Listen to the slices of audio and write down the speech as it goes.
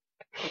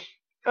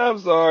I'm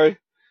sorry.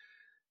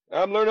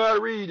 I'm learning how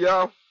to read,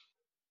 y'all.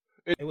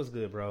 It was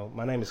good, bro.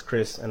 My name is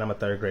Chris, and I'm a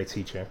third grade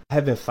teacher. I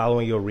have been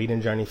following your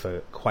reading journey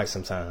for quite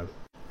some time,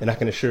 and I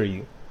can assure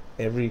you,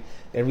 every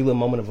little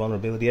moment of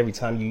vulnerability, every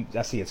time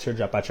I see a tear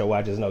drop out your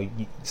eye, just know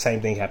same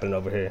thing happening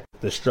over here.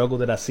 The struggle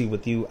that I see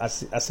with you, I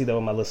see that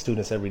with my little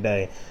students every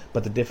day.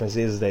 But the difference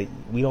is that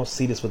we don't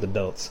see this with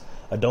adults.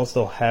 Adults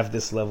don't have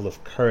this level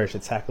of courage to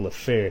tackle a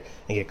fear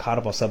and get caught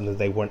up on something that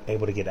they weren't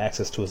able to get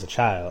access to as a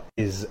child.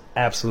 It is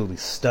absolutely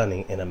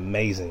stunning and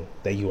amazing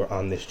that you are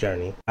on this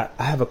journey. I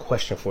have a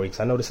question for you, because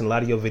I notice in a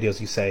lot of your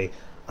videos you say,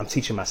 I'm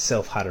teaching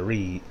myself how to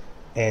read.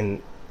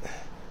 And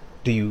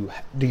do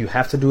you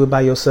have to do it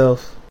by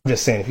yourself? I'm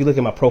just saying, if you look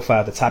at my profile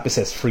at the top, it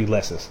says free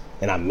lessons.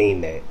 And I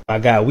mean that. My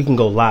God, we can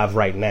go live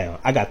right now.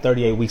 I got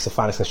 38 weeks of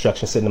phonics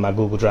instruction sitting in my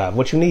Google Drive.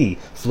 What you need?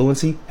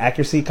 Fluency,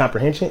 accuracy,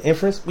 comprehension,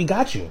 inference? We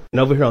got you. And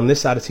over here on this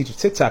side of Teacher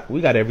TikTok,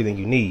 we got everything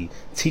you need.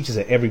 Teachers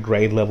at every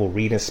grade level,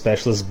 reading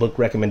specialists, book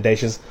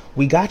recommendations.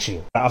 We got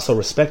you. I also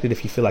respect it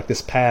if you feel like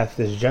this path,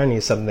 this journey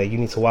is something that you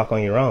need to walk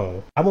on your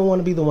own. I wouldn't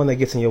want to be the one that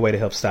gets in your way to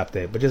help stop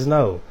that. But just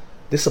know,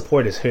 this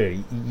support is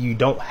here. You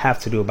don't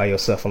have to do it by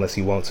yourself unless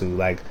you want to.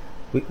 Like,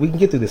 we can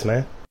get through this,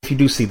 man. If you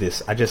do see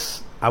this,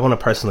 I want to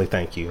personally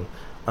thank you.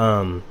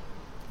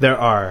 There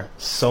are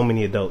so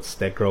many adults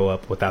that grow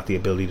up without the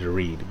ability to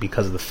read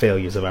because of the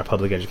failures of our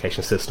public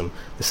education system.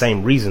 The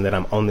same reason that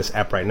I'm on this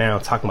app right now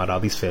talking about all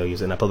these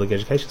failures in our public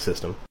education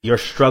system. Your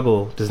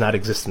struggle does not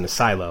exist in a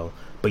silo,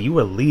 but you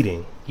are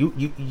leading.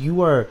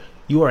 You are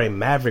a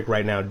maverick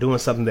right now, doing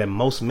something that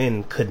most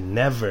men could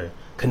never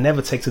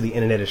take to the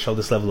internet and show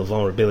this level of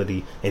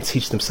vulnerability and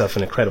teach themselves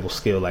an incredible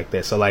skill like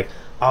that. So like,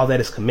 all that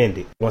is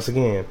commended. Once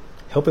again,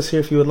 help us here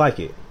if you would like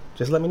it.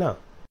 Just let me know.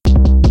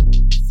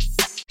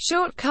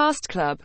 Short Cast Club